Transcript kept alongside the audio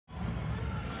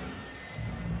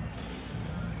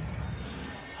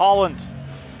Holland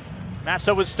matched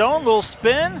up with Stone, little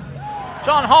spin.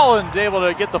 John Holland able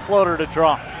to get the floater to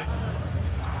drop.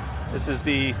 This is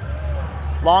the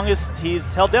longest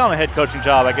he's held down a head coaching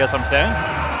job, I guess I'm saying.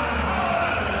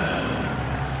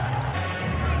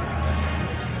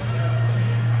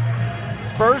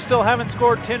 Spurs still haven't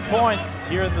scored 10 points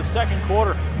here in the second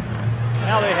quarter.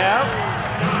 Now they have.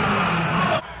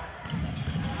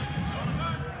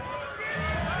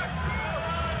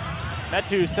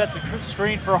 Metu sets a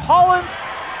screen for Holland,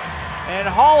 and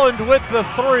Holland with the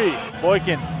three.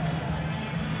 Boykins.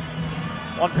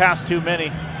 One pass too many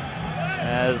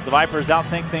as the Vipers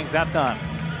outthink things that time.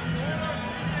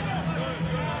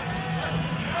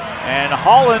 And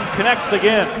Holland connects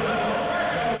again.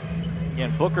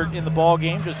 Again, Booker in the ball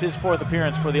game, just his fourth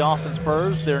appearance for the Austin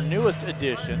Spurs, their newest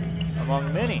addition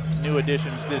among many new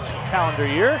additions this calendar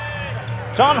year.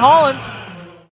 John Holland